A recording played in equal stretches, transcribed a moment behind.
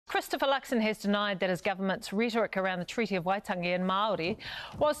Christopher Luxon has denied that his government's rhetoric around the Treaty of Waitangi and Māori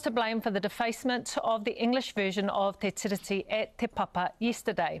was to blame for the defacement of the English version of Te Tiriti at Te Papa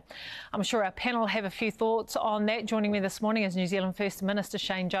yesterday. I'm sure our panel have a few thoughts on that. Joining me this morning is New Zealand First Minister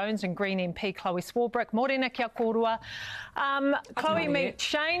Shane Jones and Green MP Chloe Swarbrick. Morena kia korua. Chloe meet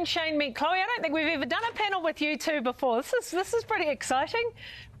Shane, Shane meet Chloe. I don't think we've ever done a panel with you two before. This is pretty exciting.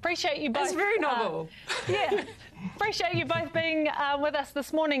 Appreciate you both. It's very novel. Yeah. Appreciate you both being with us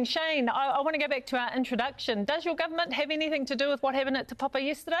this morning. Shane, I want to go back to our introduction. Does your government have anything to do with what happened at Te Papa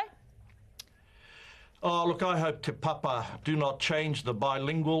yesterday? Oh, look, I hope Te Papa do not change the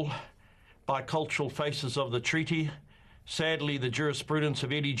bilingual, bicultural faces of the treaty. Sadly, the jurisprudence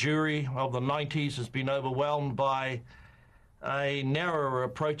of Eddie Jury of the 90s has been overwhelmed by a narrower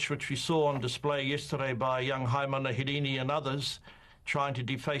approach which we saw on display yesterday by young Haimana Hirini and others trying to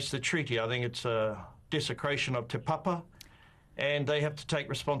deface the treaty. I think it's a desecration of Te Papa, and they have to take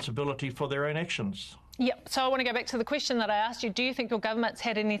responsibility for their own actions. Yep, so I want to go back to the question that I asked you. Do you think your government's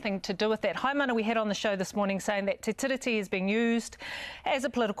had anything to do with that? Haimana, we had on the show this morning saying that Te Tiriti is being used as a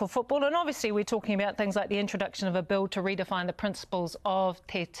political football, and obviously we're talking about things like the introduction of a bill to redefine the principles of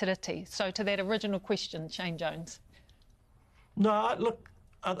Te Tiriti. So to that original question, Shane Jones. No, look,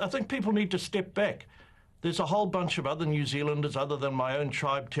 I think people need to step back. There's a whole bunch of other New Zealanders other than my own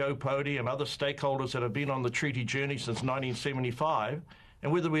tribe, Te Aupōuri, and other stakeholders that have been on the treaty journey since 1975,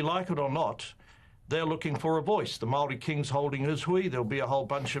 and whether we like it or not, they're looking for a voice. The Māori King's holding his hui. There'll be a whole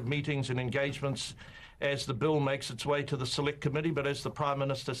bunch of meetings and engagements as the bill makes its way to the Select Committee, but as the Prime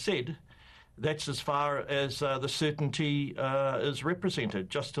Minister said, that's as far as the certainty is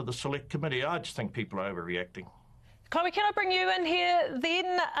represented, just to the Select Committee. I just think people are overreacting. Chloe, can I bring you in here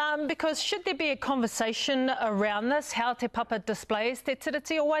then? Because should there be a conversation around this, how Te Papa displays Te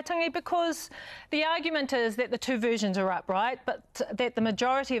Tiriti or Waitangi? Because the argument is that the two versions are up, right? But that the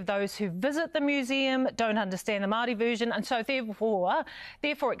majority of those who visit the museum don't understand the Māori version and so therefore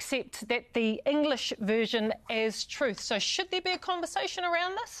accept that the English version as truth. So should there be a conversation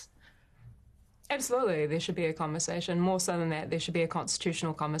around this? Absolutely, there should be a conversation. More so than that, there should be a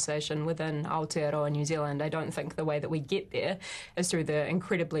constitutional conversation within Aotearoa New Zealand. I don't think the way that we get there is through the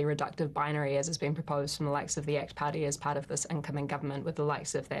incredibly reductive binary as has been proposed from the likes of the ACT Party as part of this incoming government with the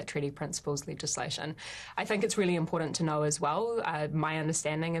likes of that treaty principles legislation. I think it's really important to know as well, my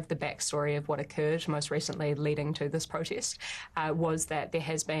understanding of the backstory of what occurred most recently leading to this protest was that there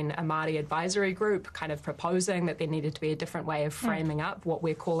has been a Māori advisory group kind of proposing that there needed to be a different way of framing up what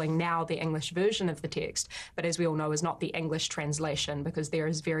we're calling now the English version of the text, but as we all know is not the English translation because there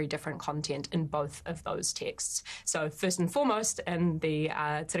is very different content in both of those texts. So first and foremost in the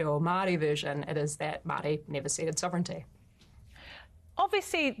Te Reo Māori version it is that Māori never ceded sovereignty.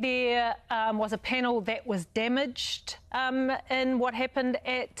 Obviously there was a panel that was damaged in what happened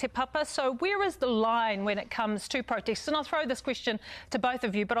at Te Papa, so where is the line when it comes to protests? And I'll throw this question to both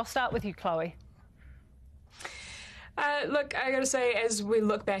of you, but I'll start with you, Chloe. Look, I got to say, as we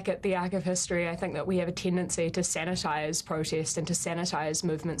look back at the arc of history, I think that we have a tendency to sanitise protest and to sanitise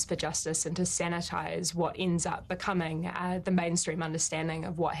movements for justice and to sanitise what ends up becoming the mainstream understanding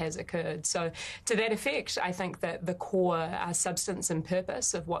of what has occurred. So to that effect, I think that the core substance and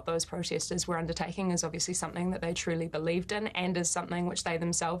purpose of what those protesters were undertaking is obviously something that they truly believed in and is something which they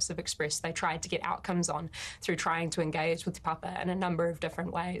themselves have expressed they tried to get outcomes on through trying to engage with Te Papa in a number of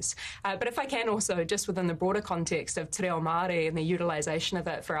different ways. But if I can also, just within the broader context of Te Reo Māori and the utilisation of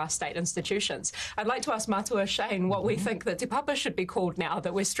it for our state institutions, I'd like to ask Matua Shane what we think that Te Papa should be called now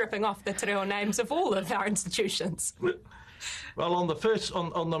that we're stripping off the Te Reo names of all of our institutions. Well, on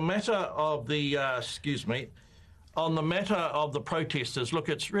the matter of the on the matter of the protesters, look,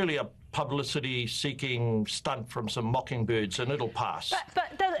 it's really a publicity-seeking stunt from some mockingbirds, and it'll pass.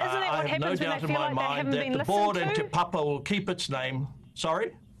 But isn't that what happens when they feel like they haven't been listened to? I have no doubt in my mind that the board and Te Papa will keep its name.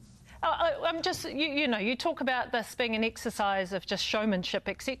 Sorry. I'm just, you know, you talk about this being an exercise of just showmanship,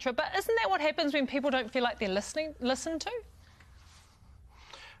 etc. But isn't that what happens when people don't feel like they're listened to?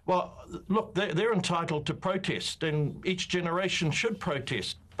 Well, look, they're entitled to protest, and each generation should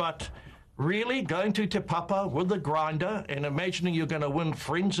protest. But really, going to Te Papa with a grinder and imagining you're going to win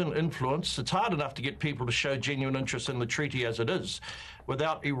friends and influence, it's hard enough to get people to show genuine interest in the treaty as it is,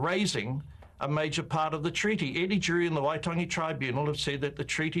 without erasing a major part of the treaty. Eddie Jury and the Waitangi Tribunal have said that the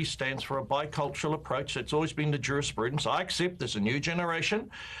treaty stands for a bicultural approach. That's always been the jurisprudence. I accept there's a new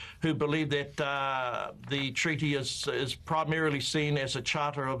generation who believe that the treaty is primarily seen as a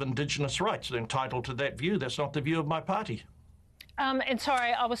charter of Indigenous rights. They're entitled to that view. That's not the view of my party. And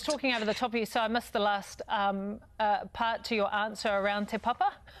sorry, I was talking over the top of you, so I missed the last part to your answer around Te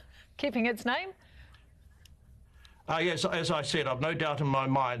Papa, keeping its name. Yes, as I said, I've no doubt in my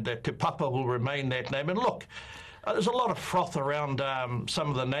mind that Te Papa will remain that name. And look, there's a lot of froth around some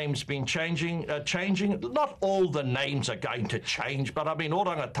of the names being changing. Not all the names are going to change, but I mean,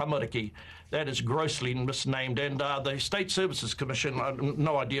 Oranga Tamariki, that is grossly misnamed. And the State Services Commission, I have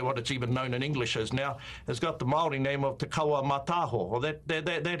no idea what it's even known in English as now, has got the Māori name of Te Kaua Mataho. Well,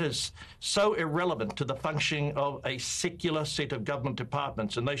 that is so irrelevant to the functioning of a secular set of government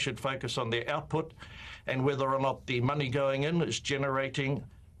departments, and they should focus on their output and whether or not the money going in is generating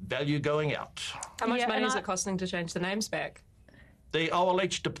value going out. How much money is it costing to change the names back?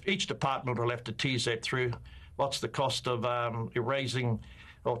 Each department will have to tease that through. What's the cost of erasing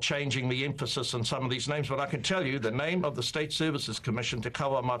or changing the emphasis on some of these names? But I can tell you the name of the State Services Commission, Te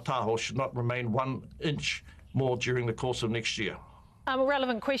Kaua Mataho, should not remain 1 inch more during the course of next year. A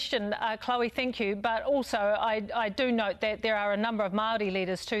relevant question, Chloe, thank you. But also, I do note that there are a number of Māori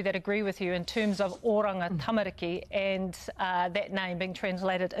leaders too that agree with you in terms of Oranga Tamariki and that name being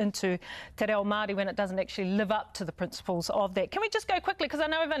translated into Te Reo Māori when it doesn't actually live up to the principles of that. Can we just go quickly, because I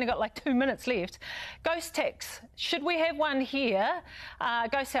know we've only got like 2 minutes left. Ghost tax, should we have one here?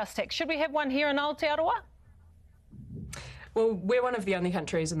 Ghost house tax, should we have one here in Aotearoa? Well, we're one of the only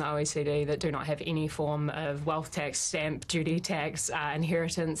countries in the OECD that do not have any form of wealth tax, stamp duty tax,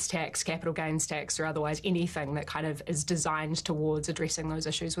 inheritance tax, capital gains tax, or otherwise anything that kind of is designed towards addressing those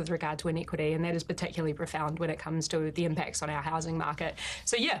issues with regard to inequity, and that is particularly profound when it comes to the impacts on our housing market.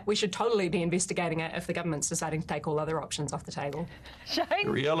 So yeah, we should totally be investigating it if the government's deciding to take all other options off the table. Shane?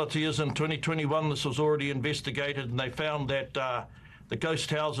 The reality is in 2021 this was already investigated, and they found that the ghost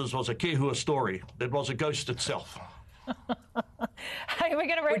houses was a kehua story. It was a ghost itself. Hey, we're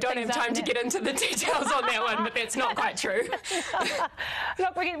going to wrap We don't have time to get into the details on that one, but that's not quite true.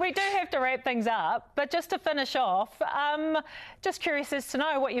 Look, we do have to wrap things up, but just to finish off, just curious as to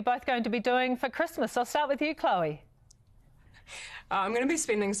know what you're both going to be doing for Christmas. I'll start with you, Chloe. I'm going to be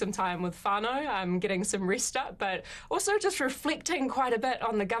spending some time with whānau. I'm getting some rest up, but also just reflecting quite a bit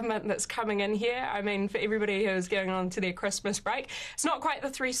on the government that's coming in here. I mean, for everybody who's going on to their Christmas break, it's not quite the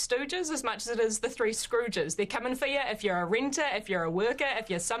Three Stooges as much as it is the Three Scrooges. They're coming for you if you're a renter, if you're a worker, if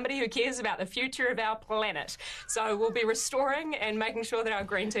you're somebody who cares about the future of our planet. So we'll be restoring and making sure that our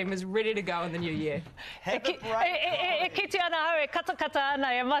green team is ready to go in the new year. I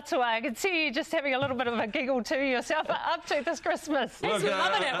can see you just having a little bit of a giggle to yourself up to this Christmas. Look, we're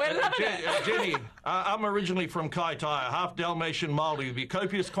loving it. We're loving it. Jenny, I'm originally from Kaitaia, half Dalmatian Māori, with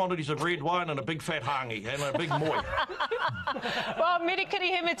copious quantities of red wine and a big fat hangi and a big moi. Well,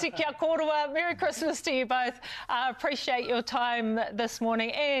 merikiri hemeti kia korua. Merry Christmas to you both. Appreciate your time this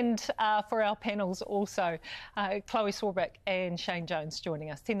morning, and for our panels also, Chloe Swarbrick and Shane Jones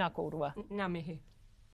joining us. Tēnā korua. Ngā mihi.